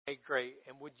great,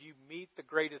 and would you meet the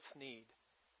greatest need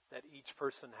that each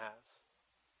person has?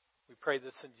 We pray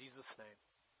this in Jesus'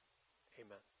 name.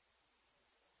 Amen.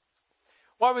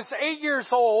 Well, I was 8 years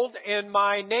old, and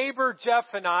my neighbor Jeff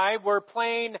and I were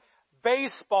playing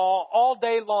baseball all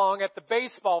day long at the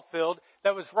baseball field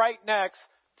that was right next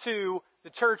to the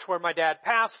church where my dad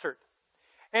pastored.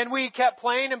 And we kept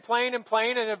playing and playing and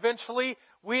playing, and eventually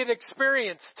we had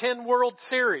experienced 10 World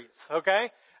Series,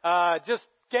 okay? Just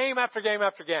game after game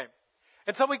after game.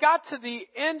 And so we got to the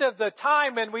end of the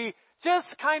time, and we just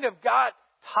kind of got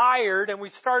tired, and we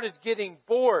started getting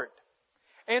bored.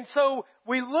 And so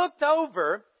we looked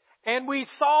over, and we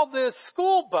saw this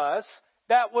school bus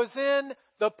that was in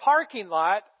the parking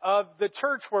lot of the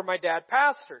church where my dad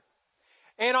pastored.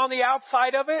 And on the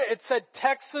outside of it, it said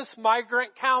Texas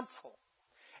Migrant Council.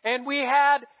 And we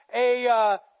had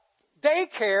a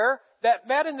daycare that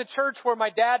met in the church where my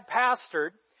dad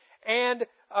pastored. And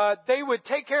they would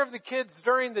take care of the kids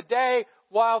during the day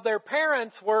while their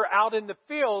parents were out in the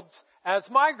fields as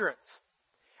migrants.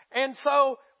 And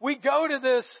so we go to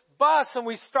this bus and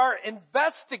we start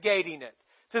investigating it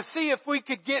to see if we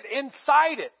could get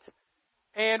inside it.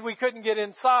 And we couldn't get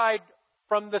inside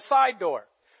from the side door.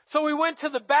 So we went to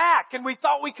the back and we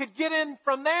thought we could get in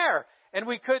from there. And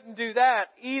we couldn't do that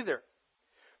either.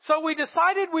 So we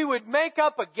decided we would make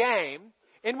up a game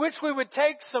in which we would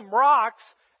take some rocks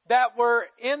that were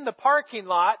in the parking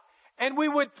lot and we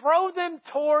would throw them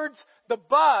towards the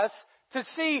bus to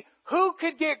see who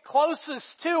could get closest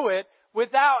to it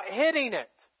without hitting it.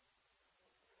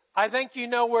 I think you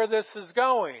know where this is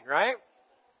going, right?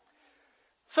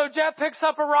 So Jeff picks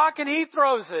up a rock and he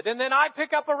throws it. And then I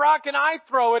pick up a rock and I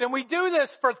throw it. And we do this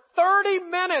for 30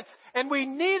 minutes and we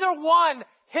neither one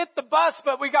hit the bus,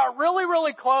 but we got really,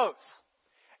 really close.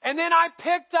 And then I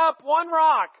picked up one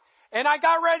rock and I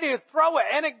got ready to throw it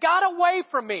and it got away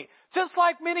from me. Just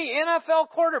like many NFL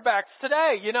quarterbacks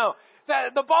today, you know.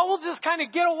 The ball will just kind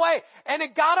of get away. And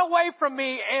it got away from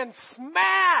me and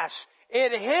smash!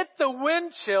 It hit the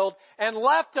windshield and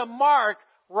left a mark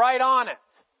right on it.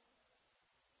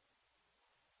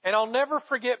 And I'll never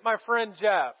forget my friend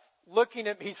Jeff looking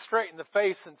at me straight in the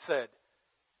face and said,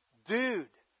 "Dude,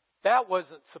 that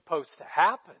wasn't supposed to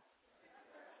happen."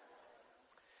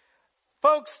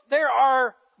 Folks, there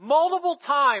are multiple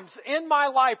times in my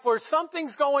life where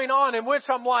something's going on in which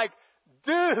I'm like,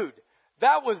 "Dude,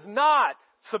 that was not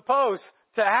supposed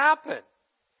to happen."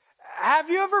 Have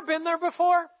you ever been there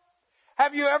before?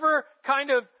 Have you ever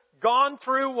kind of gone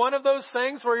through one of those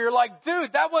things where you're like,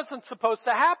 "Dude, that wasn't supposed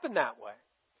to happen that way"?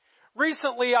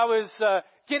 Recently, I was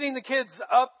getting the kids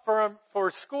up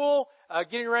for school,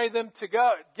 getting them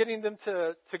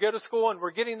to go to school, and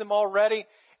we're getting them all ready.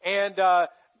 And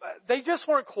they just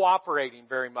weren't cooperating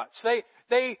very much.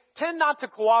 They tend not to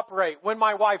cooperate when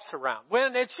my wife's around.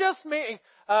 When it's just me,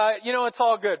 it's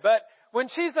all good. But when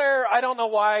she's there, I don't know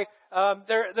why.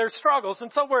 There's struggles,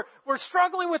 and so we're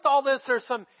struggling with all this. There's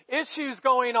some issues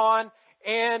going on.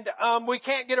 And we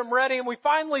can't get them ready, and we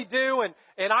finally do,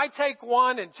 and I take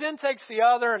one, and Jen takes the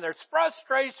other, and there's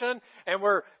frustration, and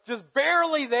we're just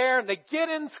barely there, and they get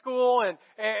in school,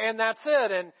 and that's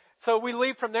it. And so we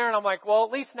leave from there, and I'm like, well,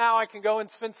 at least now I can go and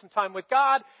spend some time with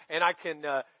God, and I can,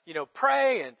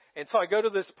 pray, and so I go to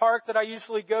this park that I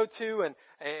usually go to,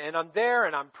 and I'm there,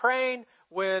 and I'm praying,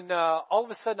 when all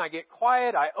of a sudden I get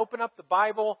quiet, I open up the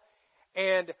Bible,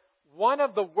 and one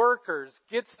of the workers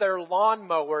gets their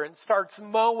lawnmower and starts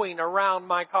mowing around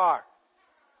my car.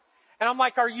 And I'm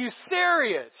like, "Are you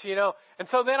serious?" And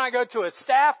so then I go to a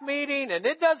staff meeting and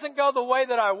it doesn't go the way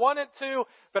that I want it to.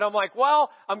 But I'm like,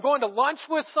 well, I'm going to lunch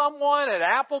with someone at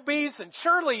Applebee's and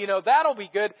surely, that'll be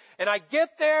good. And I get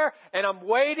there and I'm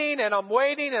waiting and I'm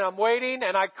waiting and I'm waiting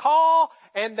and I call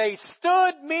and they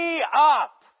stood me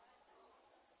up.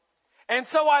 And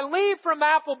so I leave from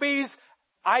Applebee's.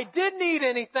 I didn't eat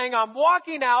anything. I'm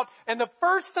walking out, and the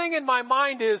first thing in my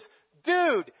mind is,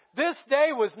 dude, this day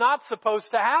was not supposed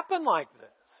to happen like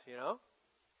this,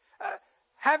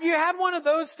 Have you had one of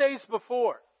those days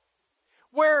before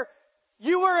where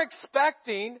you were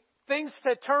expecting things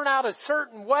to turn out a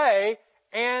certain way,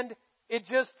 and it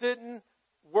just didn't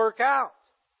work out?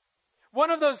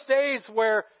 One of those days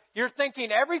where you're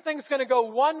thinking everything's going to go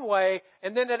one way,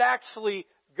 and then it actually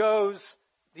goes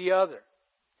the other.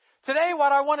 Today,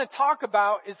 what I want to talk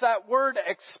about is that word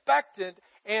expectant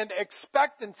and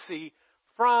expectancy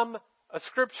from a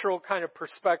scriptural kind of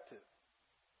perspective.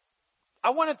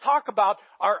 I want to talk about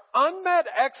our unmet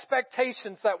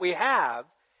expectations that we have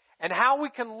and how we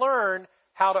can learn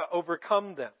how to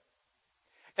overcome them.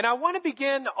 And I want to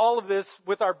begin all of this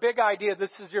with our big idea. This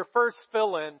is your first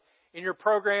fill-in your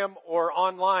program or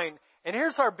online. And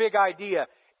here's our big idea.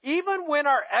 even when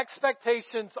our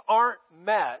expectations aren't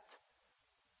met,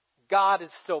 God is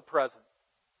still present.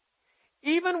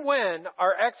 Even when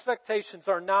our expectations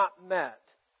are not met,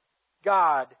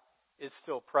 God is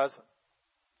still present.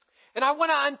 And I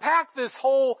want to unpack this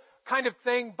whole kind of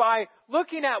thing by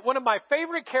looking at one of my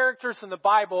favorite characters in the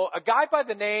Bible, a guy by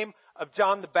the name of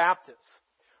John the Baptist.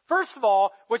 First of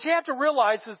all, what you have to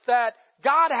realize is that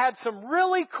God had some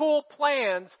really cool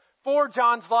plans for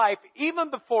John's life even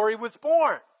before he was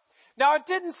born. Now, it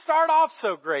didn't start off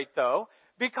so great, though,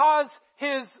 because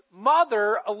his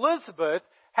mother, Elizabeth,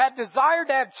 had desired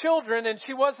to have children and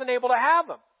she wasn't able to have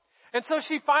them. And so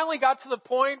she finally got to the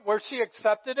point where she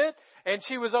accepted it and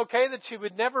she was okay that she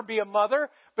would never be a mother.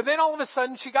 But then all of a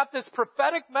sudden she got this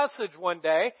prophetic message one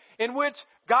day in which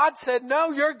God said,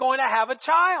 no, you're going to have a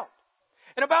child.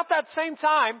 And about that same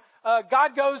time,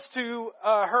 God goes to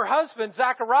her husband,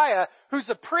 Zechariah, who's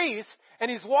a priest,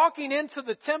 and he's walking into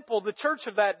the temple, the church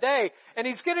of that day, and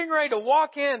he's getting ready to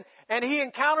walk in, and he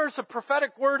encounters a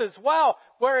prophetic word as well,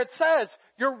 where it says,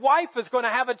 your wife is going to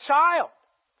have a child.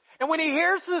 And when he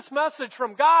hears this message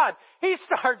from God, he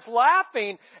starts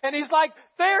laughing, and he's like,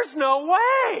 there's no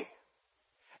way.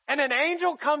 And an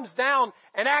angel comes down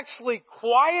and actually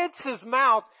quiets his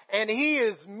mouth, and he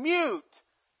is mute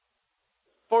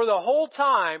for the whole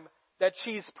time that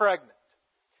she's pregnant.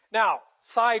 Now,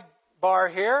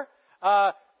 sidebar here.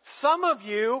 Some of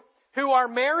you who are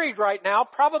married right now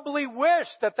probably wish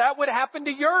that that would happen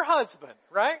to your husband,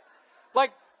 right? Like,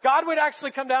 God would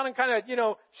actually come down and kind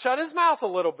of, shut his mouth a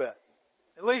little bit.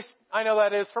 At least I know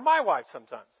that is for my wife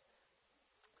sometimes.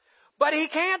 But he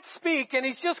can't speak, and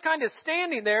he's just kind of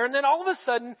standing there, and then all of a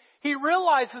sudden, he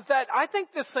realizes that I think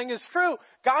this thing is true.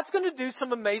 God's going to do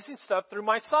some amazing stuff through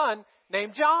my son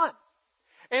named John.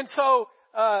 And so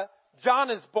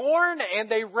John is born, and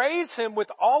they raise him with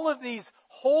all of these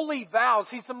holy vows.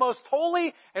 He's the most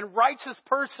holy and righteous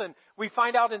person we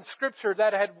find out in Scripture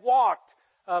that had walked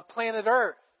planet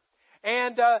Earth.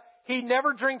 And he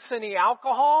never drinks any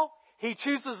alcohol. He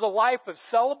chooses a life of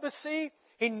celibacy.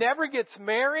 He never gets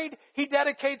married. He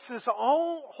dedicates his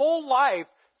whole life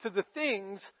to the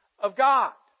things of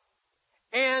God.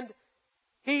 And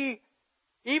he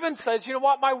even says, you know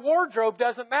what, my wardrobe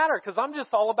doesn't matter because I'm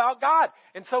just all about God.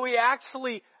 And so he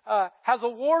actually has a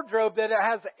wardrobe that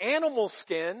has animal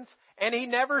skins, and he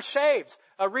never shaves.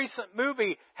 A recent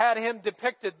movie had him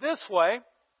depicted this way.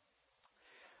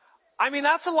 I mean,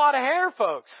 that's a lot of hair,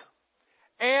 folks.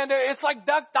 And it's like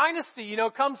Duck Dynasty,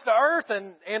 comes to earth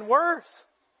and worse.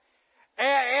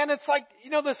 And it's like,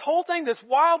 this whole thing, this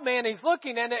wild man, he's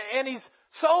looking, and he's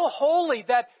so holy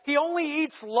that he only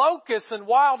eats locusts and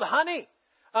wild honey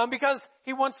because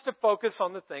he wants to focus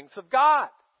on the things of God.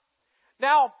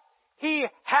 Now, he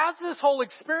has this whole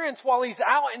experience while he's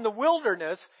out in the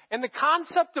wilderness, and the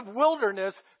concept of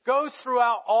wilderness goes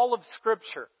throughout all of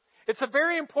Scripture. It's a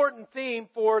very important theme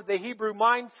for the Hebrew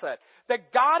mindset,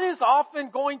 that God is often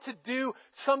going to do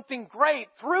something great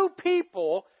through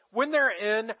people when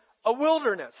they're in a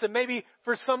wilderness. And maybe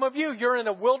for some of you, you're in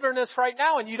a wilderness right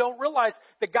now and you don't realize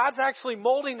that God's actually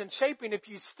molding and shaping if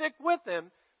you stick with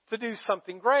Him to do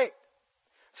something great.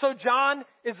 So John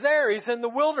is there. He's in the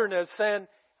wilderness, and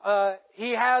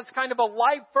he has kind of a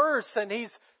light verse, and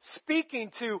he's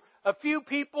speaking to a few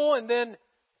people, and then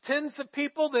tens of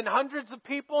people, then hundreds of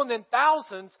people, and then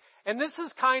thousands. And this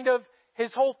is kind of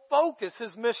his whole focus,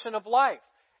 his mission of life.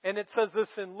 And it says this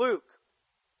in Luke.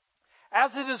 As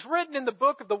it is written in the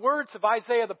book of the words of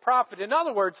Isaiah the prophet. In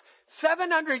other words,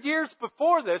 700 years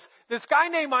before this guy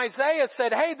named Isaiah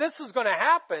said, hey, this is going to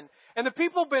happen. And the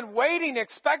people have been waiting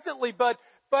expectantly, but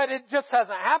it just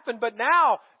hasn't happened. But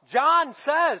now John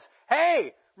says,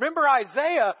 hey, remember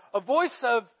Isaiah, a voice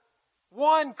of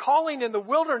one calling in the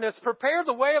wilderness, prepare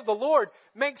the way of the Lord,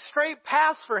 make straight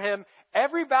paths for Him.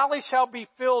 Every valley shall be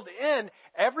filled in,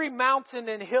 every mountain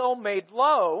and hill made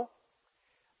low.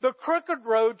 The crooked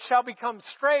road shall become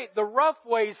straight, the rough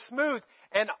way smooth,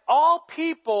 and all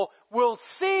people will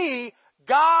see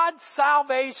God's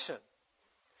salvation.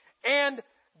 And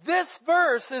this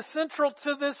verse is central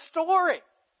to this story.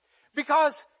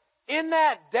 Because in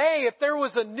that day, if there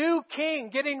was a new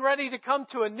king getting ready to come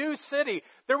to a new city,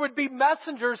 there would be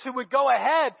messengers who would go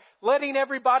ahead letting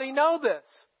everybody know this.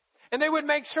 And they would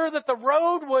make sure that the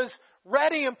road was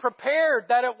ready and prepared,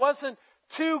 that it wasn't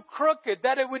too crooked,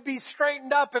 that it would be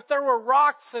straightened up. If there were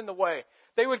rocks in the way,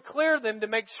 they would clear them to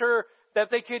make sure that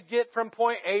they could get from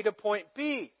point A to point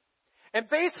B. And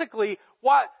basically,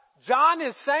 what John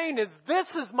is saying is, this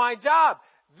is my job.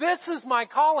 This is my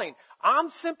calling.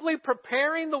 I'm simply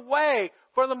preparing the way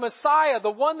for the Messiah, the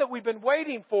one that we've been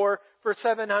waiting for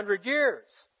 700 years.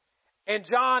 And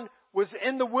John was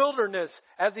in the wilderness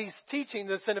as he's teaching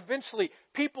this, and eventually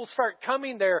people start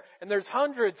coming there, and there's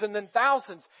hundreds and then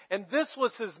thousands, and this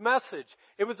was his message.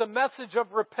 It was a message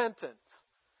of repentance.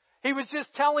 He was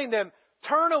just telling them,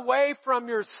 turn away from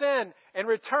your sin and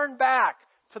return back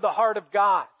to the heart of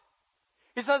God.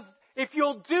 He says, if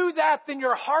you'll do that, then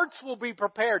your hearts will be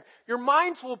prepared. Your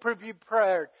minds will be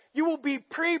prepared. You will be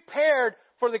prepared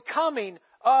for the coming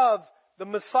of the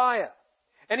Messiah.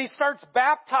 And he starts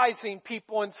baptizing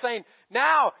people and saying,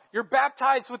 now you're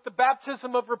baptized with the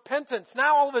baptism of repentance.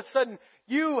 Now all of a sudden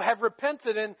you have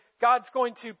repented and God's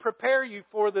going to prepare you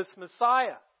for this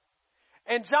Messiah.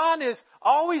 And John is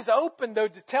always open, though,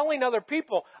 to telling other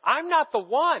people, I'm not the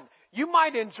one. You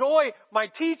might enjoy my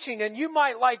teaching and you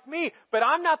might like me, but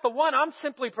I'm not the one. I'm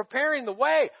simply preparing the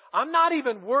way. I'm not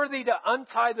even worthy to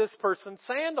untie this person's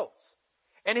sandals.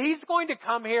 And he's going to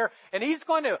come here and he's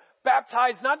going to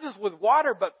baptize not just with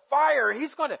water, but fire.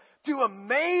 He's going to do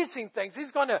amazing things.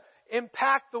 He's going to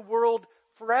impact the world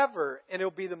forever, and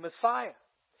it'll be the Messiah.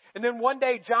 And then one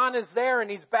day John is there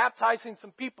and he's baptizing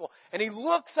some people, and he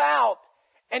looks out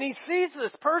and he sees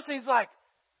this person. He's like,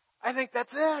 I think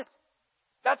that's it.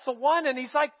 That's the one. And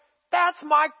he's like, that's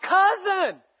my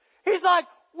cousin. He's like,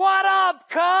 what up,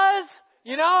 cuz?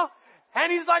 You know?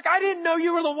 And he's like, I didn't know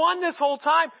you were the one this whole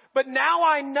time, but now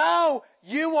I know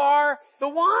you are the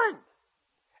one.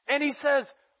 And he says,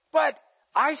 but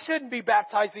I shouldn't be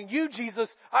baptizing you, Jesus.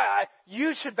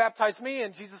 You should baptize me.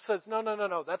 And Jesus says,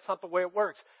 no. That's not the way it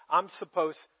works. I'm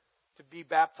supposed to be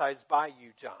baptized by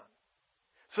you, John.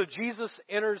 So Jesus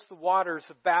enters the waters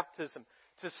of baptism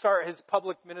to start his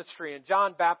public ministry, and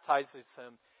John baptizes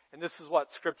him. And this is what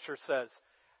Scripture says.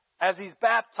 As he's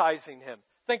baptizing him,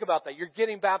 think about that. You're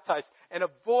getting baptized, and a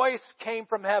voice came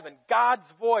from heaven. God's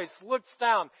voice looks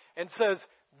down and says,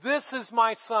 this is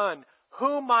my Son,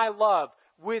 whom I love.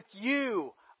 With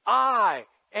you I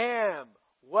am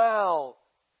well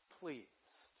pleased.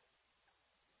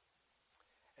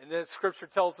 And then Scripture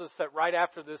tells us that right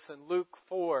after this in Luke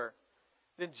 4,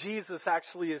 then Jesus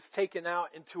actually is taken out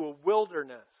into a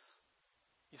wilderness.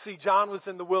 You see, John was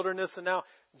in the wilderness, and now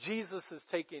Jesus is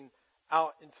taken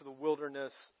out into the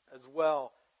wilderness as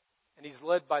well. And he's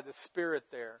led by the Spirit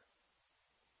there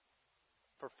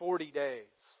for 40 days.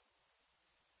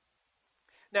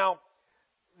 Now,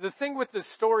 the thing with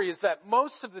this story is that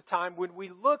most of the time when we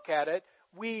look at it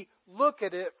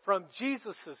from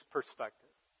Jesus' perspective.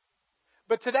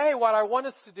 But today what I want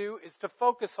us to do is to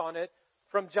focus on it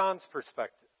from John's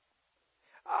perspective.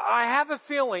 I have a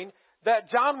feeling that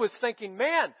John was thinking,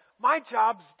 man, my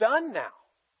job's done now.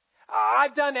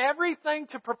 I've done everything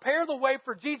to prepare the way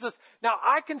for Jesus. Now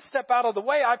I can step out of the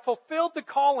way. I fulfilled the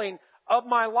calling of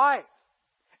my life.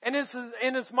 And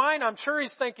in his mind, I'm sure he's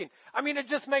thinking, it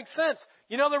just makes sense.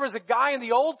 You know, there was a guy in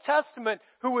the Old Testament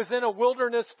who was in a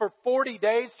wilderness for 40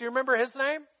 days. Do you remember his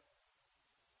name?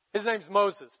 His name's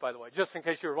Moses, by the way, just in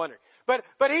case you were wondering.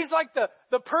 But he's like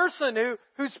the person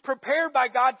who's prepared by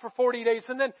God for 40 days.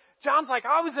 And then John's like,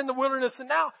 I was in the wilderness, and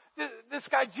now this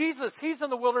guy Jesus, he's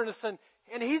in the wilderness,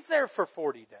 and he's there for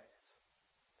 40 days.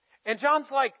 And John's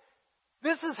like,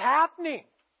 this is happening.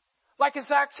 Like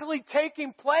it's actually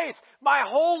taking place. My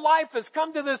whole life has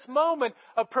come to this moment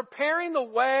of preparing the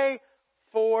way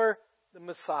for the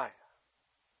Messiah.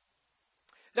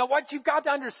 Now, what you've got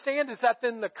to understand is that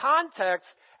in the context,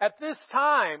 at this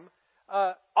time,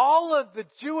 all of the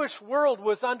Jewish world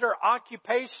was under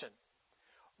occupation.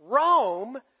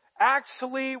 Rome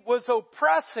actually was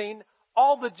oppressing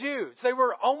all the Jews. They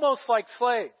were almost like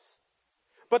slaves.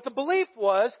 But the belief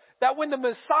was that when the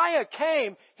Messiah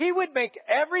came, he would make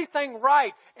everything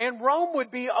right, and Rome would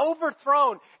be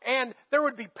overthrown, and there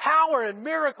would be power and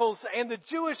miracles, and the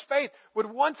Jewish faith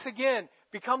would once again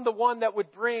become the one that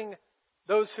would bring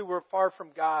those who were far from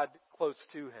God close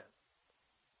to him.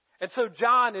 And so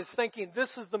John is thinking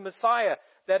this is the Messiah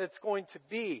that it's going to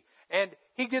be. And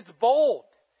he gets bold.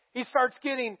 He starts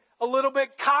getting a little bit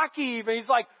cocky even. He's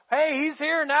like, hey, he's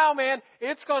here now, man.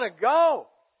 It's going to go.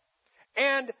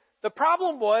 And the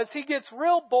problem was he gets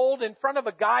real bold in front of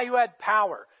a guy who had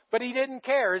power. But he didn't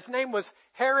care. His name was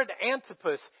Herod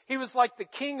Antipas. He was like the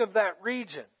king of that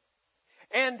region.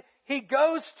 And he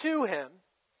goes to him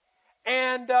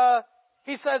and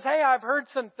he says, hey, I've heard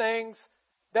some things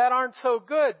that aren't so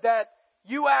good, that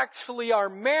you actually are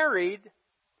married,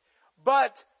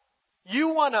 but you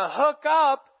want to hook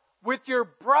up with your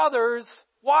brother's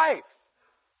wife.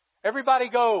 Everybody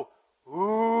go,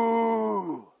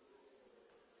 ooh.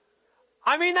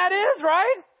 That is,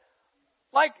 right?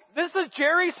 Like, this is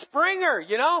Jerry Springer,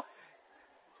 you know?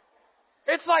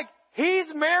 It's like, he's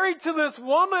married to this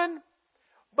woman,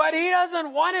 but he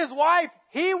doesn't want his wife.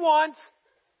 He wants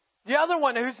The other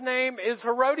one, whose name is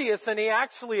Herodias, and a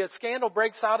scandal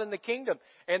breaks out in the kingdom.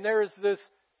 And there is this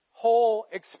whole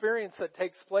experience that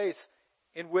takes place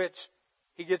in which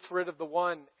he gets rid of the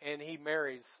one and he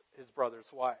marries his brother's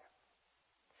wife.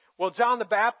 Well, John the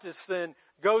Baptist then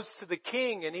goes to the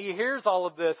king and he hears all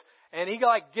of this and he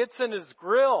gets in his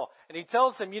grill and he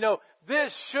tells him,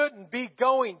 this shouldn't be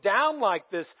going down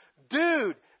like this.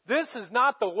 Dude, this is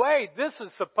not the way this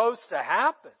is supposed to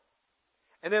happen.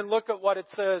 And then look at what it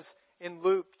says in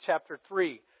Luke chapter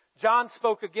 3. John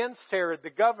spoke against Herod the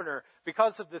governor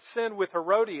because of the sin with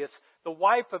Herodias, the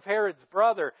wife of Herod's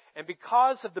brother, and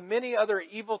because of the many other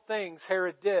evil things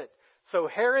Herod did. So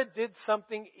Herod did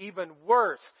something even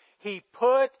worse. He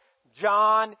put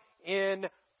John in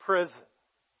prison.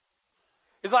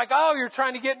 He's like, oh, you're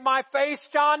trying to get in my face,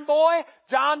 John boy?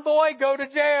 John boy, go to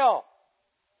jail.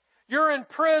 You're in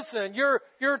prison.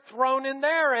 You're thrown in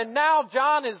there. And now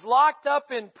John is locked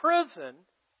up in prison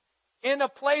in a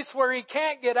place where he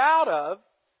can't get out of.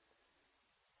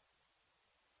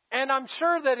 And I'm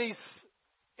sure that he's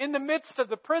in the midst of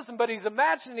the prison, but he's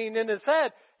imagining in his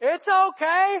head, it's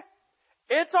okay.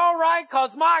 It's all right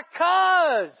because my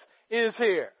cuz is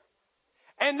here.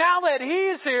 And now that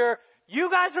he's here, you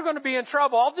guys are going to be in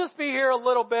trouble. I'll just be here a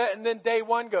little bit, and then day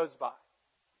 1 goes by.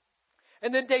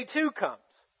 And then day 2 comes.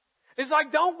 It's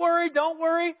like, don't worry.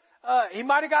 He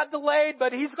might have got delayed,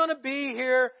 but he's going to be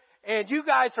here, and you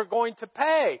guys are going to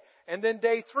pay. And then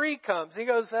day 3 comes. He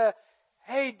goes,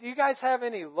 hey, do you guys have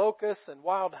any locusts and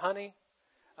wild honey?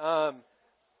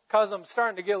 Because I'm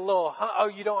starting to get a little, oh,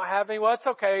 you don't have any? Well, it's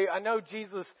okay. I know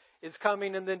Jesus is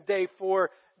coming. And then day 4,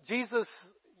 Jesus,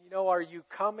 are you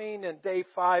coming? And day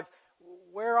 5,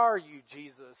 where are you,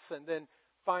 Jesus? And then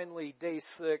finally, day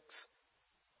 6,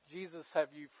 Jesus, have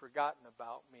you forgotten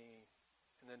about me?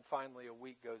 And then finally a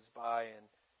week goes by and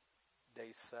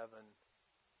day 7.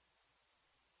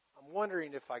 I'm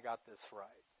wondering if I got this right.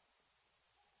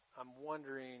 I'm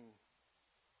wondering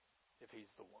if he's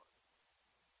the one.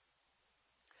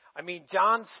 I mean,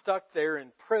 John's stuck there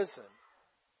in prison.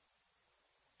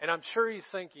 And I'm sure he's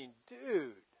thinking,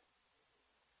 dude,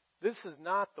 this is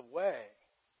not the way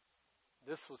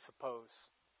this was supposed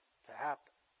to happen.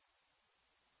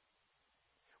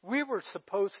 We were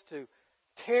supposed to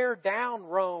tear down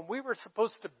Rome. We were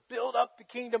supposed to build up the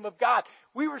kingdom of God.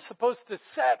 We were supposed to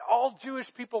set all Jewish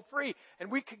people free,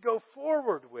 and we could go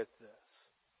forward with this.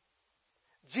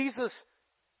 Jesus,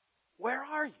 where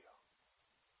are you?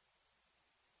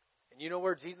 And you know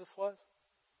where Jesus was?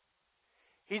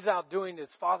 He's out doing his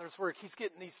Father's work. He's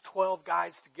getting these 12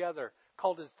 guys together,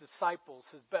 called his disciples,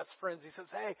 his best friends. He says,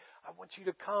 hey, I want you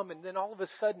to come. And then all of a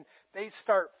sudden, they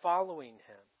start following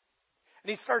him. And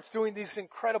he starts doing these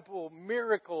incredible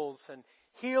miracles and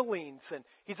healings. And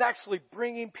he's actually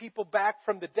bringing people back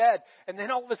from the dead. And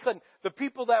then all of a sudden, the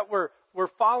people that were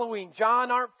following John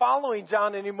aren't following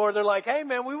John anymore. They're like, hey,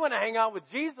 man, we want to hang out with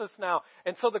Jesus now.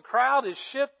 And so the crowd is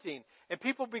shifting. And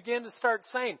people begin to start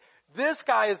saying, this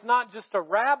guy is not just a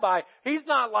rabbi. He's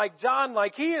not like John.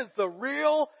 Like, he is the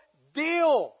real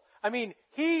deal. I mean,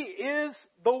 he is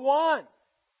the one.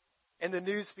 And the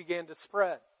news began to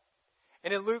spread.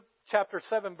 And in Luke chapter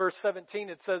 7, verse 17,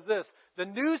 it says this: the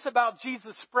news about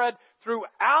Jesus spread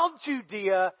throughout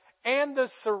Judea and the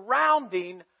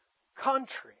surrounding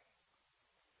country.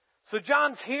 So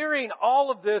John's hearing all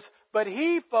of this, but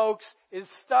he, folks, is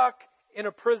stuck in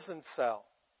a prison cell.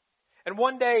 And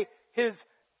one day, his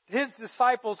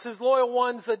disciples, his loyal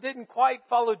ones that didn't quite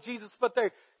follow Jesus, but they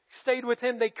stayed with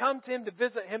him, they come to him to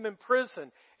visit him in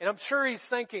prison. And I'm sure he's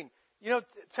thinking,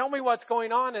 tell me what's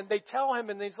going on. And they tell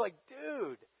him, and he's like,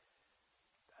 dude,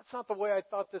 that's not the way I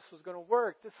thought this was going to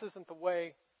work. This isn't the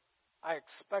way I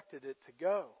expected it to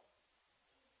go.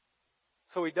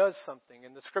 So he does something.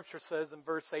 And the scripture says in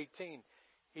verse 18,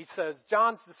 he says,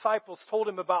 John's disciples told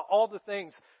him about all the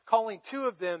things. Calling 2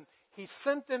 of them, he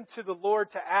sent them to the Lord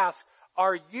to ask,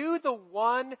 are you the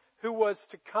one who was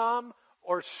to come,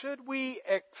 or should we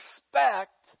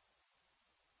expect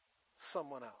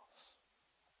someone else?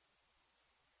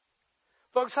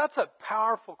 Folks, that's a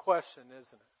powerful question,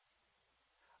 isn't it?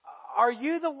 Are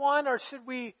you the one, or should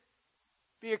we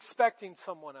be expecting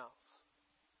someone else?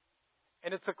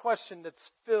 And it's a question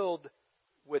that's filled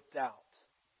with doubt.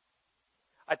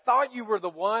 I thought you were the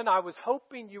one. I was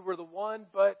hoping you were the one,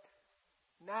 but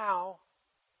now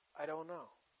I don't know.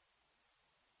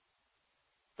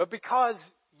 But because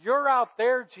you're out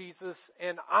there, Jesus,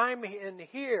 and I'm in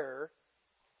here,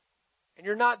 and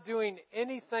you're not doing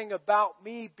anything about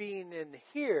me being in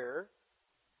here,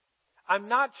 I'm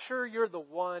not sure you're the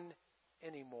one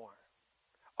anymore.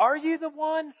 Are you the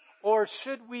one, or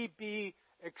should we be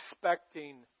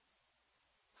expecting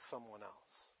someone else?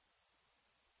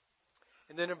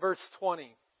 And then in verse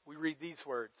 20, we read these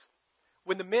words.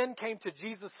 When the men came to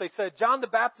Jesus, they said, John the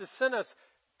Baptist sent us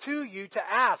to you to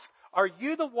ask, are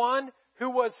you the one who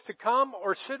was to come,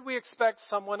 or should we expect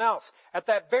someone else? At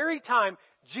that very time,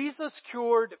 Jesus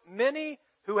cured many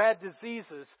who had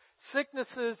diseases,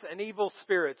 sicknesses, and evil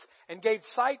spirits, and gave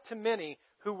sight to many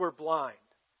who were blind.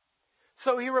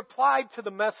 So he replied to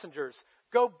the messengers,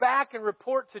 go back and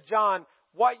report to John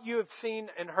what you have seen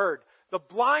and heard. The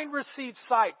blind receive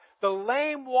sight, the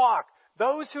lame walk,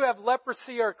 those who have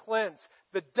leprosy are cleansed,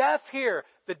 the deaf hear,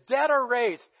 the dead are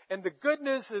raised, and the good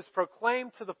news is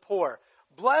proclaimed to the poor.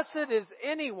 Blessed is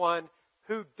anyone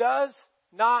who does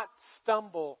not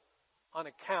stumble on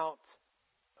account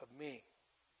of me.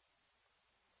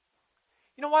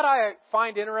 You know what I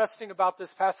find interesting about this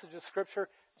passage of Scripture?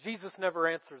 Jesus never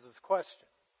answers his question.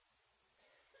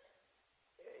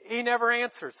 He never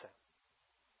answers him.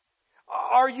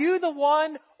 Are you the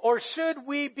one, or should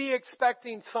we be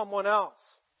expecting someone else?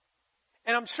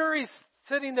 And I'm sure he's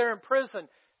sitting there in prison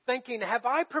thinking, have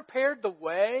I prepared the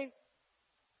way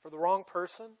for the wrong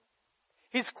person?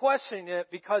 He's questioning it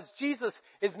because Jesus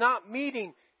is not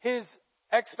meeting his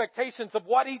expectations of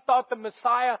what he thought the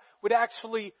Messiah would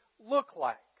actually look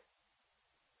like.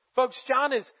 Folks,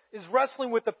 John is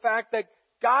wrestling with the fact that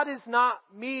God is not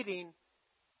meeting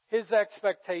his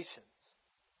expectations.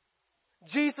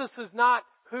 Jesus is not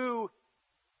who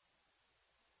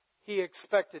he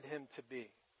expected him to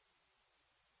be.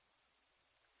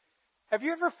 Have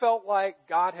you ever felt like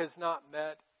God has not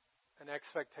met an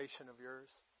expectation of yours?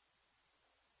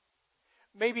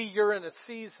 Maybe you're in a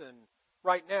season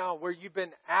right now where you've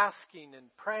been asking and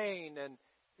praying and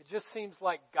it just seems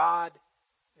like God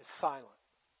is silent.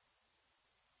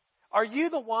 Are you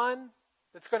the one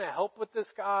that's going to help with this,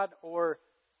 God, or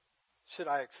should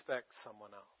I expect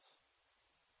someone else?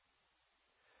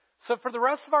 So for the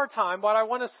rest of our time, what I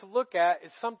want us to look at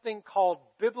is something called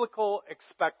biblical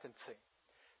expectancy.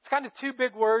 It's kind of two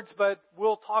big words, but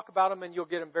we'll talk about them and you'll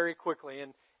get them very quickly,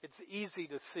 and it's easy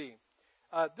to see.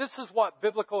 This is what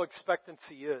biblical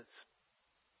expectancy is.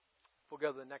 We'll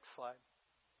go to the next slide.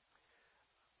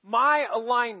 My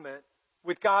alignment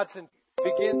with God's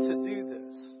begin to do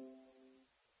this.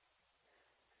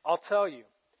 I'll tell you,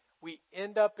 we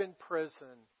end up in prison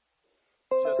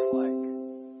just like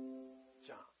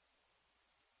John.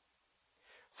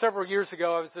 Several years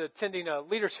ago, I was attending a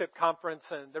leadership conference,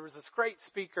 and there was this great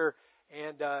speaker,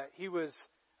 and he was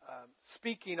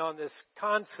speaking on this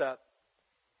concept.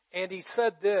 And he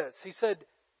said this. He said,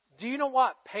 do you know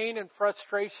what pain and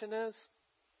frustration is?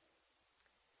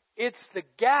 It's the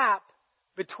gap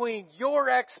between your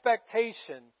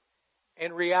expectation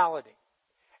and reality.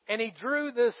 And he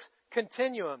drew this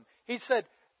continuum. He said,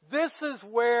 this is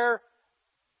where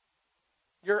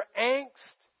your angst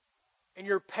and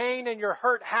your pain and your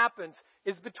hurt happens,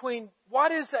 is between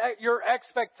what is your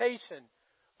expectation,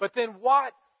 but then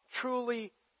what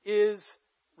truly is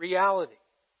reality.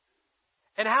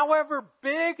 And however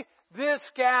big this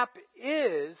gap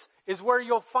is where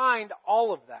you'll find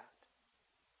all of that.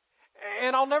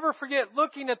 And I'll never forget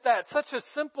looking at that, such a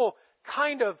simple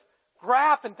kind of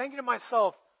graph, and thinking to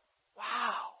myself,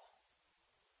 wow,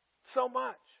 so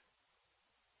much.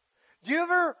 Do you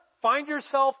ever find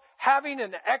yourself having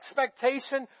an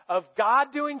expectation of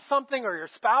God doing something, or your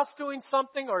spouse doing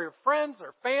something, or your friends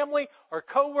or family or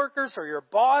coworkers or your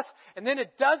boss, and then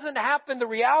it doesn't happen, the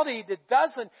reality it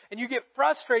doesn't, and you get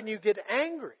frustrated and you get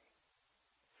angry?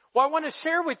 Well, I want to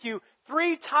share with you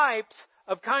 3 types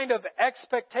of kind of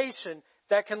expectation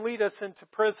that can lead us into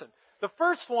prison. The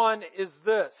first one is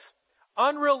this: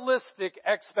 unrealistic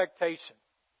expectation.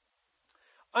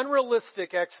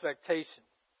 Unrealistic expectation.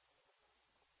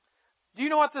 Do you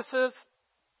know what this is?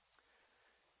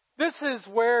 This is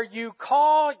where you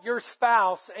call your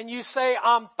spouse and you say,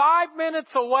 I'm 5 minutes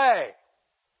away.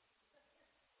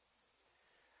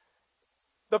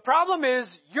 The problem is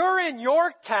you're in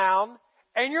Yorktown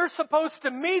and you're supposed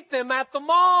to meet them at the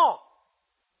mall.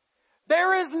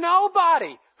 There is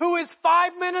nobody who is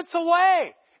 5 minutes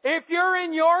away if you're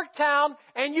in Yorktown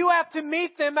and you have to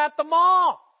meet them at the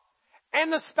mall.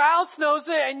 And the spouse knows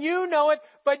it and you know it,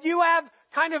 but you have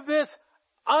kind of this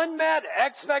unmet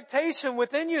expectation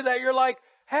within you that you're like,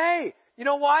 hey, you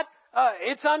know what?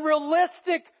 It's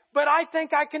unrealistic, but I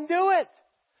think I can do it.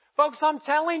 Folks, I'm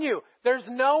telling you, there's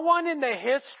no one in the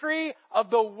history of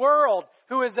the world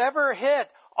who has ever hit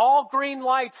all green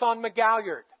lights on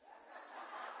McGalliard.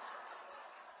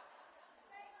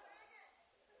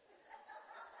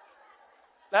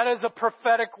 That is a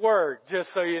prophetic word,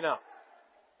 just so you know.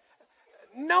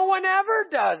 No one ever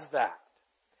does that.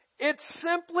 It's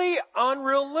simply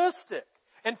unrealistic.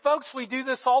 And folks, we do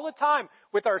this all the time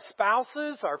with our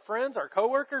spouses, our friends, our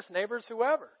coworkers, neighbors,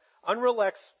 whoever.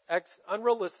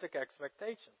 Unrealistic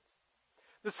expectations.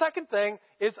 The second thing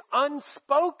is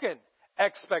unspoken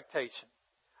expectation.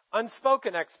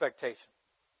 Unspoken expectation.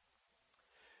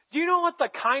 Do you know what the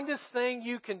kindest thing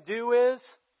you can do is?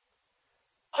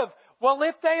 Well,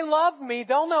 if they love me,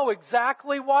 they'll know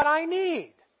exactly what I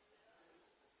need.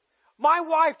 My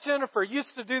wife, Jennifer,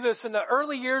 used to do this in the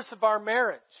early years of our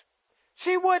marriage.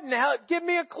 She wouldn't give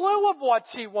me a clue of what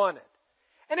she wanted.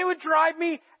 And it would drive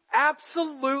me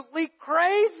absolutely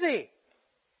crazy.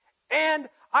 And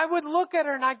I would look at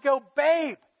her and I'd go,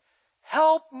 babe,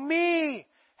 help me,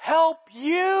 help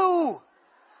you.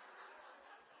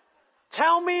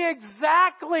 Tell me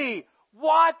exactly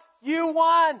what you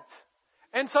want.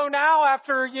 And so now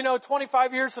after,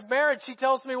 25 years of marriage, she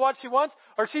tells me what she wants.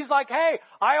 Or she's like, hey,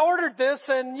 I ordered this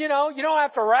and, you don't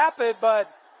have to wrap it, but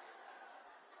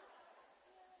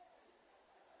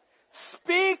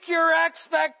speak your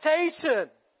expectation.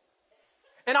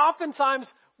 And oftentimes,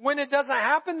 when it doesn't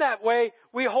happen that way,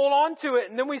 we hold on to it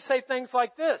and then we say things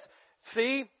like this.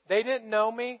 See, they didn't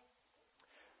know me.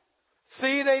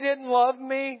 See, they didn't love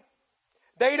me.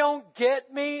 They don't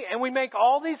get me. And we make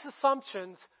all these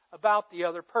assumptions about the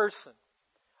other person.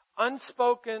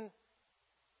 Unspoken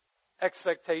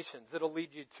expectations. It'll lead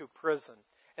you to prison.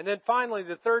 And then finally,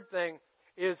 the third thing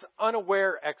is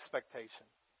unaware expectation.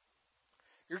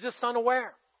 You're just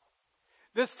unaware.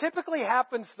 This typically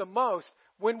happens the most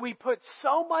when we put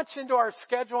so much into our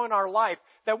schedule in our life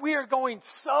that we are going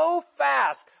so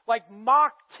fast, like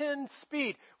Mach 10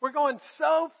 speed. We're going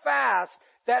so fast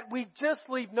that we just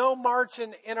leave no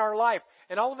margin in our life.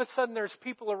 And all of a sudden there's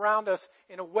people around us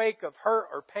in a wake of hurt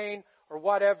or pain or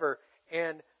whatever,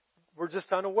 and we're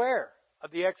just unaware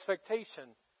of the expectation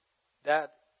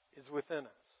that is within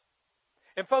us.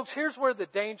 And folks, here's where the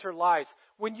danger lies.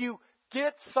 When you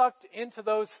get sucked into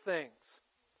those things,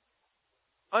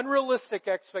 unrealistic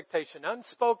expectation,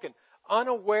 unspoken,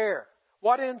 unaware,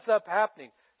 what ends up happening?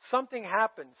 Something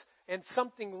happens and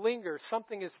something lingers,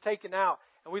 something is taken out.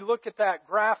 And we look at that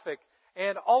graphic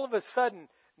and all of a sudden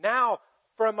now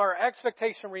from our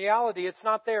expectation reality, it's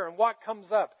not there. And what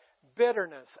comes up?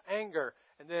 Bitterness, anger,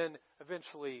 and then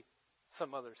eventually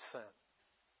some other sin.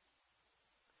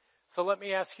 So let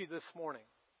me ask you this morning.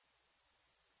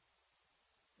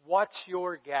 What's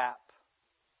your gap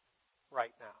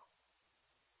right now?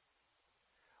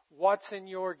 What's in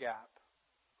your gap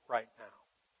right now?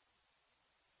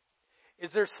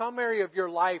 Is there some area of your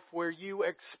life where you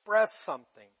express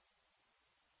something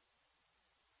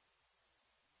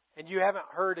and you haven't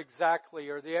heard exactly,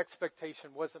 or the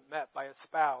expectation wasn't met by a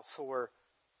spouse or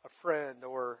a friend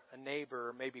or a neighbor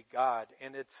or maybe God,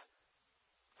 and it's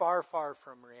far, far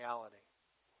from reality?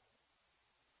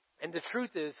 And the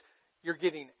truth is, you're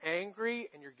getting angry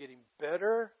and you're getting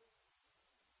bitter,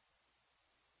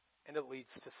 and it leads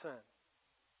to sin.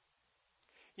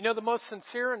 The most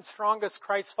sincere and strongest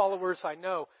Christ followers I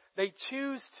know, they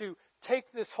choose to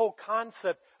take this whole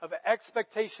concept of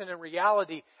expectation and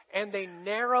reality and they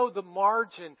narrow the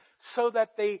margin so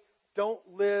that they don't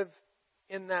live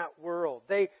in that world.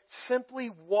 They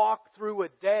simply walk through a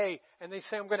day and they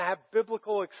say, I'm going to have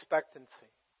biblical expectancy.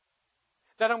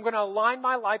 That I'm going to align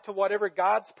my life to whatever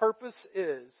God's purpose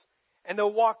is. And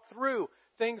they'll walk through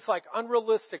things like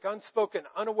unrealistic, unspoken,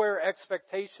 unaware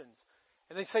expectations.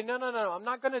 And they say, no, I'm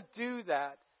not going to do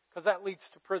that because that leads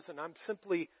to prison. I'm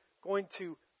simply going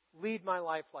to lead my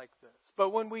life like this.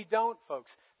 But when we don't,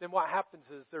 folks, then what happens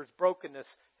is there's brokenness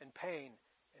and pain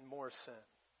and more sin.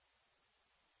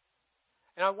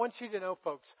 And I want you to know,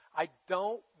 folks, I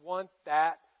don't want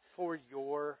that for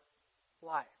your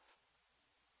life.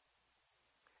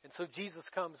 And so Jesus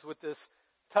comes with this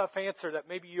tough answer that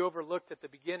maybe you overlooked at the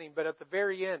beginning, but at the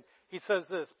very end, he says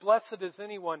this: blessed is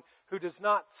anyone who does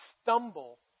not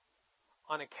stumble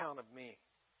on account of me.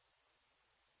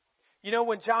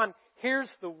 When John hears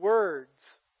the words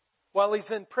while he's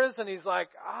in prison, he's like,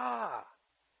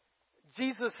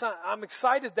 Jesus, I'm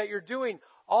excited that you're doing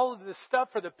all of this stuff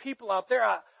for the people out there.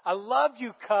 I love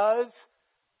you,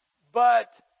 but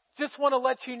just want to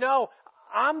let you know,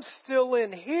 I'm still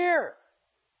in here.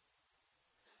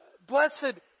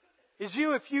 Blessed is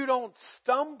you if you don't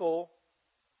stumble,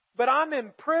 but I'm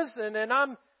in prison and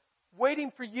I'm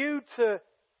waiting for you to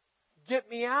get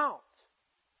me out.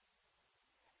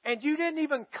 And you didn't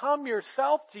even come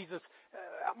yourself, Jesus.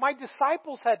 My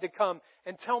disciples had to come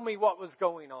and tell me what was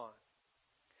going on.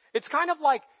 It's kind of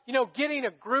like, getting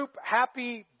a group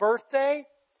happy birthday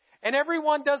And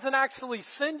everyone doesn't actually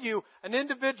send you an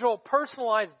individual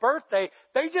personalized birthday.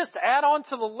 They just add on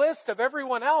to the list of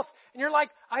everyone else. And you're like,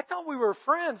 I thought we were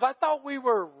friends. I thought we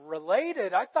were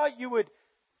related. I thought you would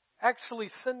actually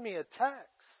send me a text.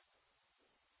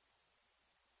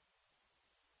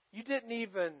 You didn't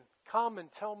even come and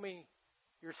tell me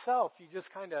yourself. You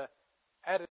just kind of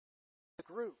added to the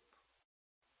group.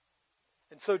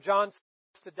 And so John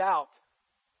starts to doubt,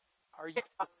 are you?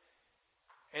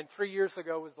 And 3 years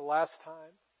ago was the last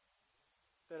time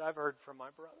that I've heard from my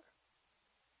brother.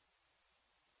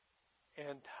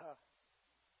 And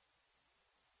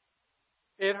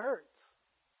it hurts.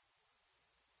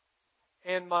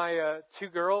 And my two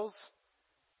girls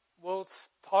will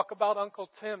talk about Uncle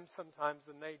Tim sometimes,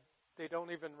 and they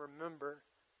don't even remember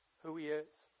who he is.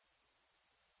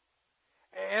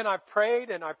 And I prayed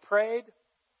and I prayed.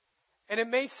 And it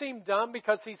may seem dumb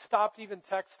because he stopped even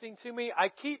texting to me. I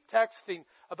keep texting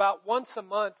about once a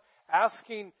month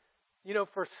asking,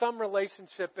 for some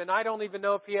relationship. And I don't even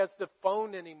know if he has the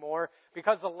phone anymore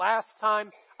because the last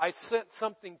time I sent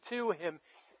something to him,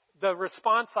 the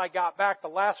response I got back, the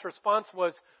last response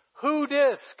was, "Who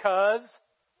dis, cuz?"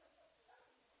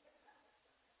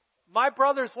 My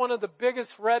brother's one of the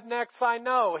biggest rednecks I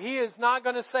know. He is not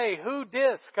going to say, "Who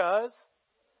dis, cuz?"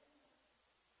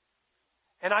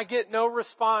 And I get no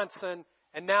response, and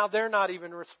now they're not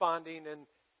even responding. And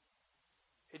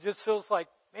it just feels like,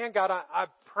 man, God, I'm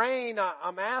praying,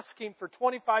 I'm asking for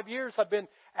 25 years. I've been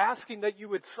asking that you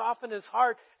would soften his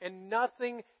heart, and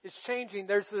nothing is changing.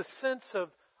 There's this sense of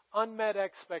unmet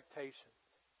expectations.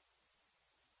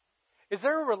 Is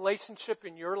there a relationship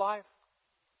in your life?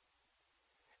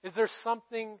 Is there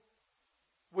something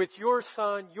with your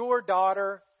son, your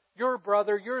daughter, your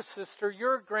brother, your sister,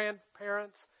 your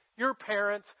grandparents, your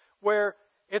parents, where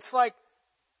it's like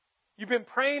you've been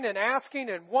praying and asking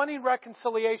and wanting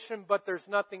reconciliation, but there's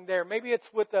nothing there? Maybe it's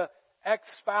with an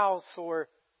ex-spouse or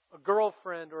a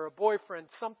girlfriend or a boyfriend,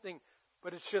 something,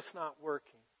 but it's just not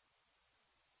working.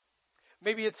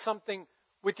 Maybe it's something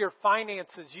with your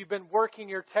finances. You've been working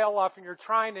your tail off and you're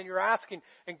trying and you're asking,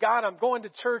 and God, I'm going to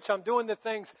church, I'm doing the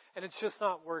things, and it's just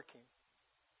not working.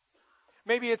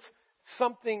 Maybe it's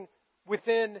something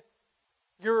within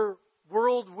your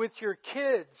world with your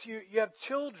kids. You have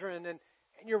children and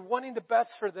you're wanting the best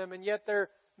for them, and yet they're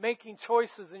making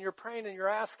choices and you're praying and you're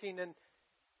asking, and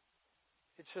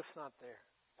it's just not there.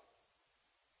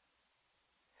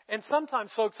 And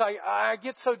sometimes, folks, I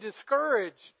get so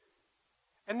discouraged.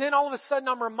 And then all of a sudden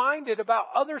I'm reminded about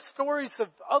other stories of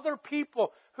other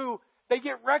people who they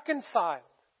get reconciled.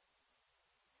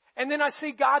 And then I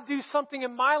see God do something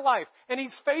in my life, and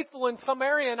He's faithful in some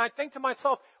area, and I think to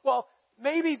myself, well,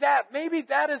 maybe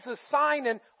that is a sign.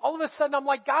 And all of a sudden I'm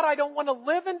like, God, I don't want to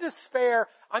live in despair.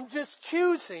 I'm just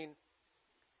choosing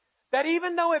that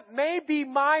even though it may be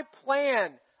my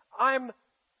plan, I'm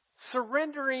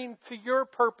surrendering to your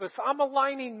purpose. I'm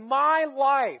aligning my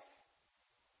life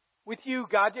with you,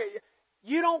 God.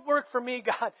 You don't work for me,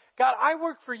 God. God, I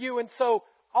work for you, and so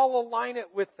I'll align it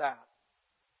with that.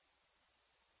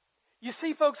 You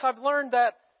see, folks, I've learned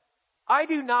that I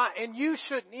do not, and you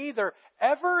shouldn't either,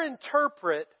 ever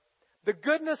interpret the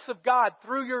goodness of God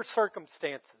through your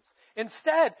circumstances.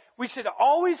 Instead, we should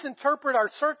always interpret our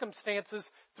circumstances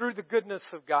through the goodness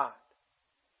of God.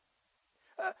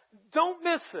 Don't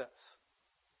miss this.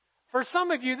 For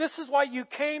some of you, this is why you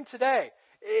came today.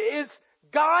 Is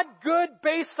God good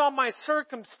based on my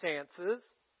circumstances?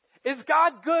 Is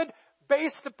God good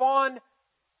based upon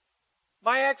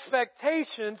my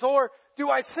expectations? Or do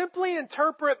I simply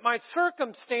interpret my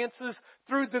circumstances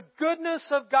through the goodness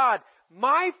of God?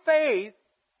 My faith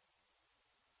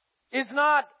is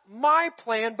not my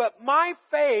plan, but my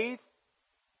faith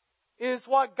is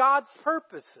what God's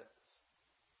purpose is.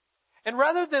 And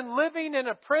rather than living in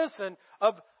a prison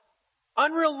of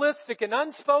unrealistic and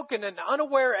unspoken and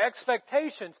unaware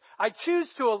expectations, I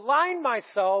choose to align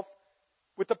myself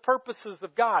with the purposes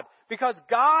of God. Because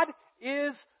God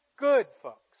is good,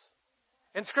 folks.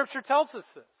 And Scripture tells us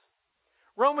this.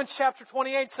 Romans chapter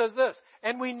 28 says this,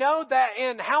 and we know that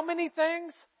in how many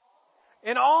things?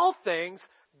 In all things,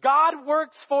 God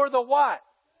works for the what?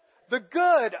 The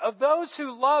good of those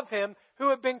who love Him, who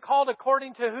have been called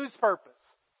according to whose purpose?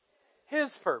 His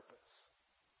purpose.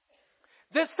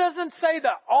 This doesn't say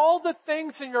that all the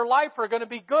things in your life are going to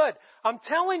be good. I'm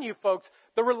telling you, folks,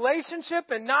 the relationship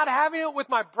and not having it with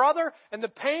my brother and the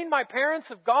pain my parents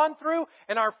have gone through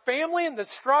and our family and the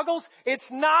struggles, it's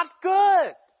not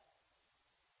good.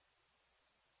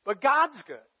 But God's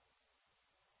good.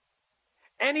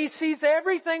 And He sees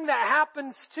everything that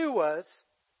happens to us,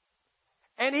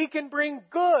 and He can bring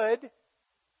good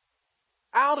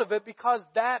out of it because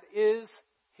that is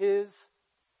His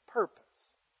purpose.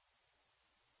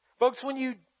 Folks, when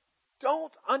you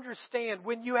don't understand,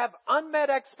 when you have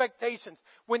unmet expectations,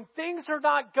 when things are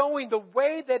not going the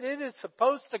way that it is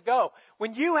supposed to go,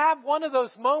 when you have one of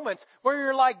those moments where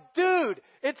you're like, dude,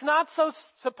 it's not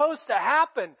supposed to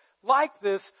happen like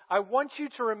this, I want you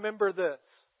to remember this.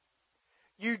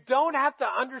 You don't have to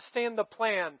understand the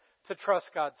plan to trust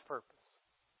God's purpose.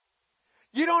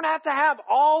 You don't have to have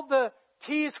all the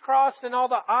T's crossed and all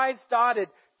the I's dotted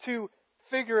to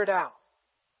figure it out.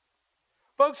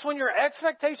 Folks, when your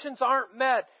expectations aren't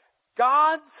met,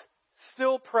 God's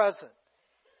still present,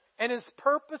 and His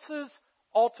purposes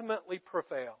ultimately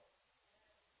prevail.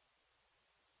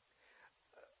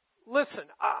 Listen,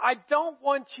 I don't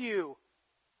want you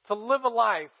to live a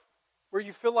life where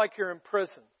you feel like you're in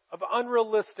prison of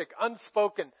unrealistic,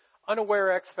 unspoken,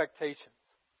 unaware expectations.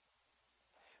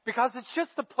 Because it's just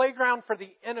the playground for the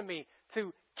enemy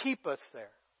to keep us there.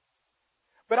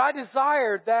 But I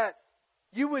desire that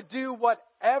you would do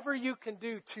whatever you can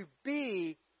do to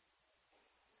be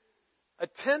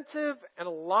attentive and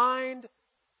aligned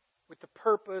with the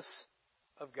purpose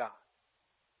of God.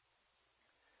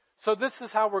 So this is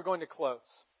how we're going to close.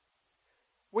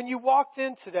 When you walked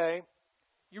in today,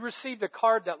 you received a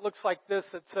card that looks like this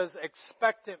that says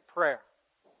expectant prayer.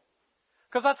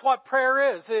 Because that's what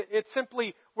prayer is. It's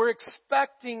simply we're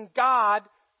expecting God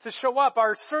to show up.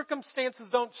 Our circumstances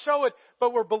don't show it,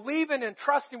 but we're believing and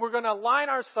trusting we're going to align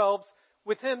ourselves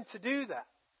with Him to do that.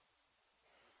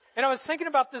 And I was thinking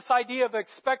about this idea of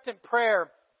expectant prayer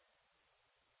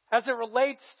as it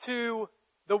relates to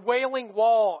the Wailing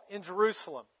Wall in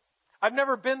Jerusalem. I've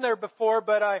never been there before,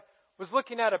 but I was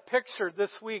looking at a picture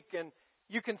this week, and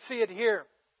you can see it here.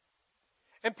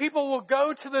 And people will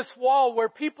go to this wall where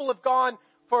people have gone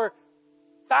for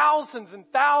thousands and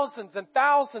thousands and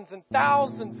thousands and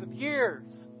thousands of years.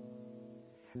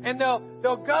 And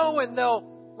they'll go and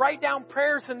they'll write down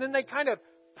prayers, and then they kind of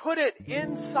put it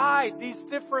inside these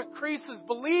different creases,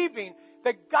 believing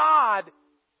that God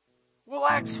will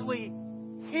actually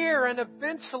hear and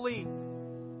eventually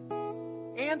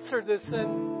answer this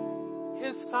in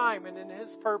His time and in His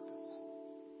purpose.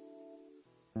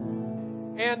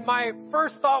 And my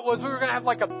first thought was we were going to have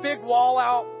like a big wall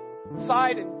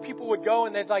outside, and people would go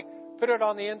and they'd like put it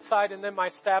on the inside, and then my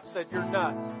staff said, "You're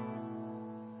nuts."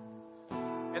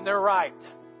 And they're right.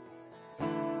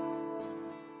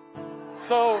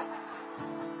 So,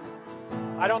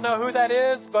 I don't know who that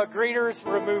is, but greeters,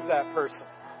 remove that person.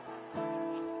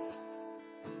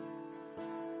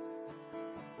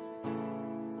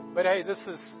 But hey, this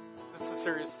is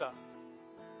serious stuff.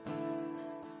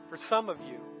 For some of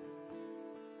you,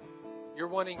 you're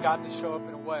wanting God to show up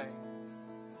in a way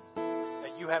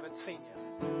that you haven't seen yet.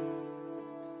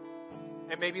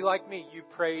 And maybe like me, you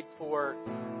prayed for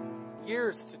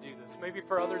years to do this. Maybe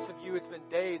for others of you, it's been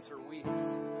days or weeks.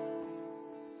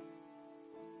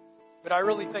 But I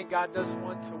really think God does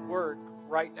want to work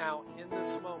right now in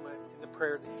this moment in the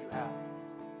prayer that you have.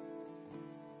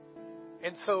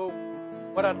 And so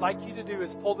what I'd like you to do is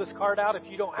pull this card out. If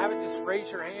you don't have it, just raise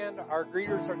your hand. Our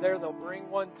greeters are there. They'll bring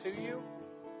one to you.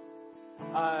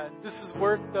 This is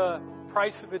worth the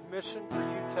price of admission for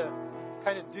you to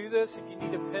kind of do this. If you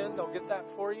need a pen, they'll get that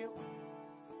for you.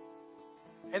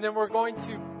 And then we're going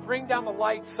to bring down the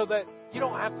lights so that you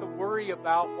don't have to worry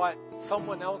about what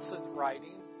someone else is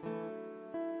writing.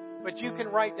 But you can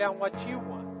write down what you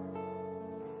want.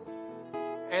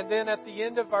 And then at the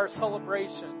end of our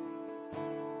celebration,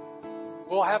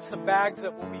 we'll have some bags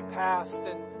that will be passed.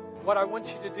 And what I want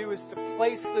you to do is to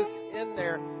place this in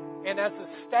there. And as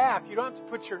a staff, you don't have to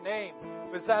put your name,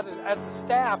 but as a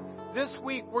staff, this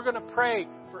week we're going to pray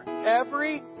for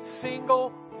every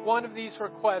single one of these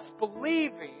requests,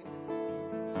 believing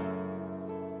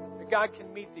that God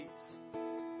can meet these.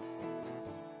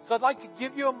 So I'd like to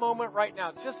give you a moment right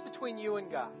now, just between you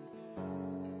and God,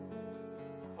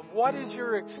 of what is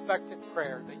your expectant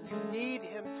prayer that you need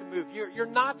Him to move. You're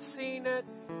not seeing it.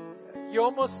 You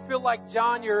almost feel like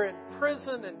John, you're in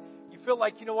prison and you feel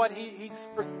like, you know what, He's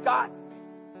forgotten me.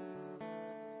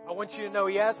 I want you to know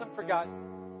He hasn't forgotten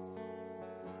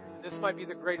you. This might be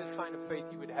the greatest sign of faith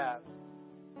you would have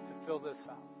to fill this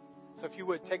out. So if you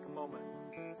would, take a moment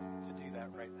to do that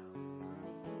right now.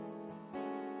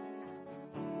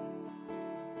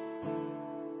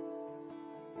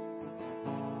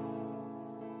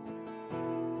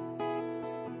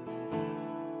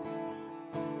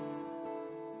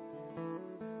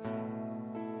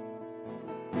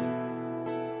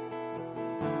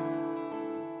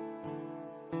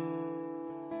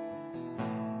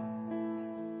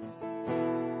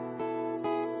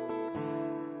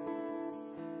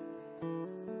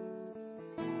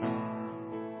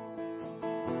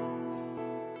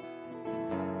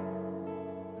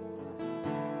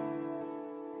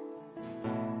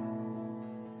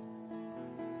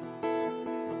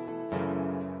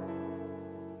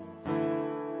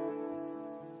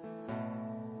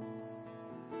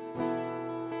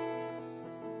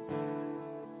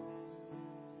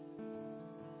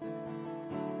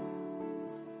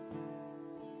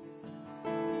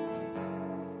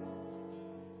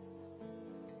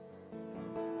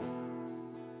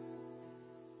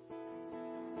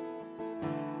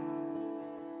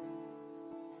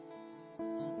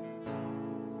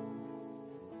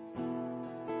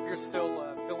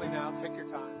 Take your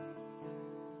time.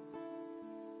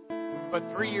 But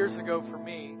 3 years ago for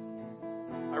me,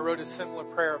 I wrote a similar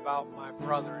prayer about my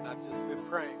brother, and I've just been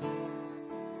praying.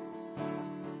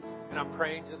 And I'm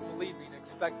praying, just believing,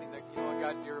 expecting that,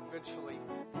 God, you're eventually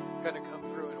going to come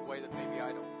through in a way that maybe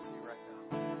I don't see right now.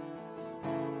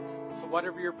 So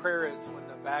whatever your prayer is, when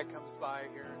the bag comes by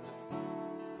here in just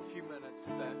a few minutes,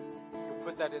 that you'll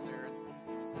put that in there and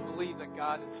believe that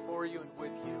God is for you and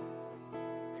with you.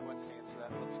 He wants to answer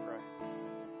that. Let's pray.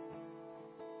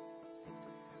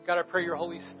 God, I pray your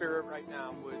Holy Spirit right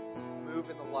now would move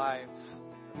in the lives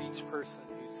of each person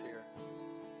who's here.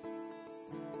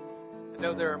 I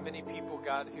know there are many people,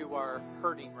 God, who are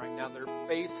hurting right now. They're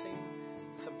facing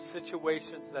some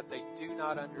situations that they do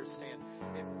not understand.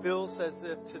 It feels as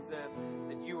if to them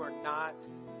that you are not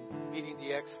meeting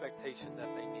the expectation that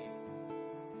they need.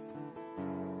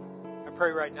 I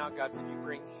pray right now, God, would you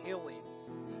bring healing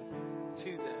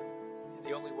to them in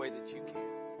the only way that you can.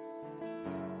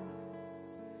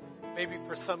 Maybe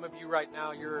for some of you right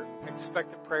now, your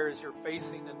expectant prayer is you're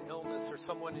facing an illness or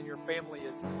someone in your family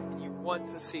is, and you want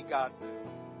to see God move.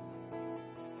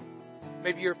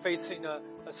 Maybe you're facing a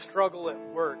struggle at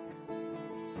work.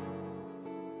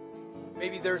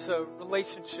 Maybe there's a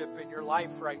relationship in your life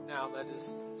right now that is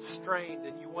strained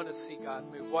and you want to see God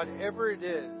move. Whatever it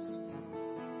is,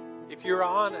 if you're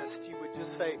honest, you would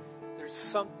just say, there's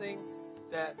something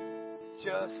that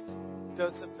just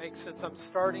doesn't make sense. I'm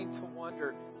starting to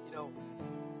wonder,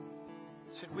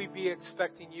 should we be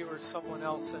expecting you or someone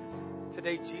else? And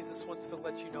today Jesus wants to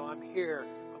let you know, I'm here,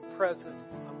 I'm present,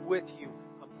 I'm with you,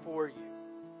 I'm for you.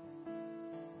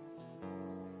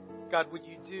 God, would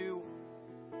you do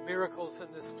miracles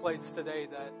in this place today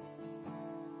that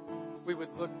we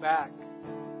would look back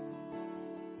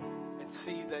and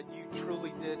see that you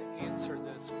truly did answer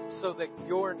this so that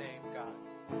your name, God,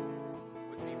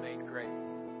 would be made great.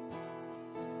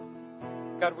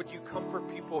 God, would you comfort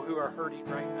people who are hurting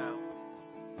right now?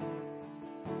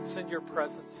 Send your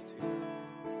presence to them.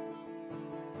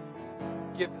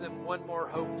 Give them one more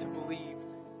hope to believe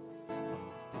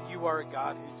that you are a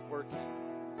God who's working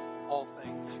all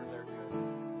things for their good.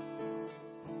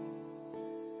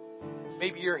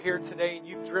 Maybe you're here today and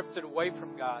you've drifted away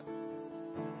from God.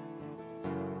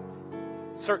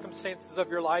 Circumstances of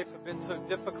your life have been so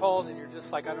difficult and you're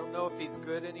just like, I don't know if He's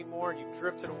good anymore, and you've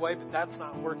drifted away, but that's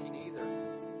not working either.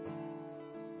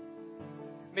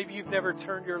 Maybe you've never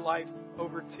turned your life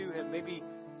over to Him. Maybe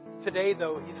today,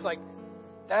 though, He's like,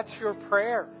 that's your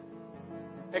prayer.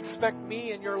 Expect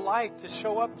me in your life to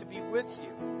show up to be with you.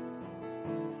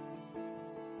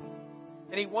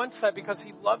 And He wants that because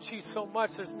He loves you so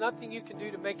much. There's nothing you can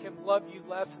do to make Him love you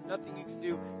less and nothing you can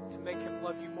do to make Him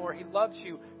love you more. He loves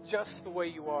you just the way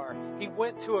you are. He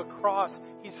went to a cross.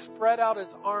 He spread out His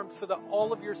arms so that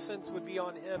all of your sins would be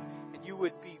on Him and you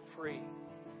would be free.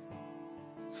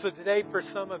 So today, for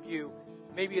some of you,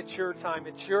 maybe it's your time.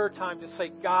 It's your time to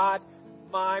say, God,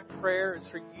 my prayer is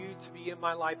for you to be in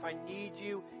my life. I need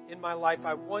you in my life.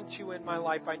 I want you in my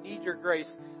life. I need your grace.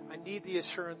 I need the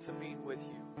assurance of being with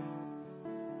you.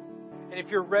 And if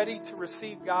you're ready to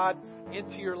receive God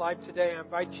into your life today, I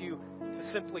invite you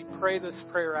to simply pray this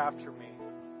prayer after me.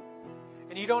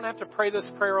 And you don't have to pray this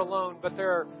prayer alone, but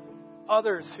there are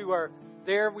others who are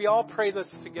there. We all pray this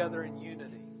together in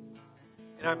unity.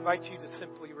 And I invite you to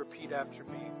simply repeat after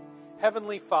me.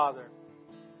 Heavenly Father,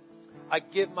 I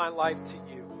give my life to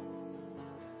you.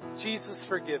 Jesus,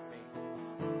 forgive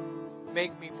me.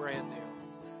 Make me brand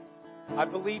new. I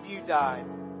believe you died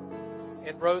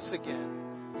and rose again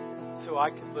so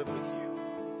I can live with you.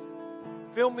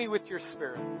 Fill me with your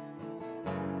Spirit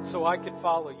so I can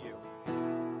follow you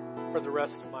for the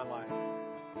rest of my life.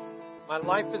 My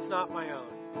life is not my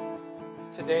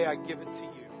own. Today I give it to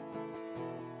you.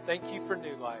 Thank you for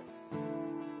new life.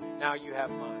 Now you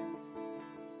have mine.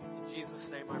 In Jesus'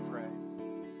 name I pray.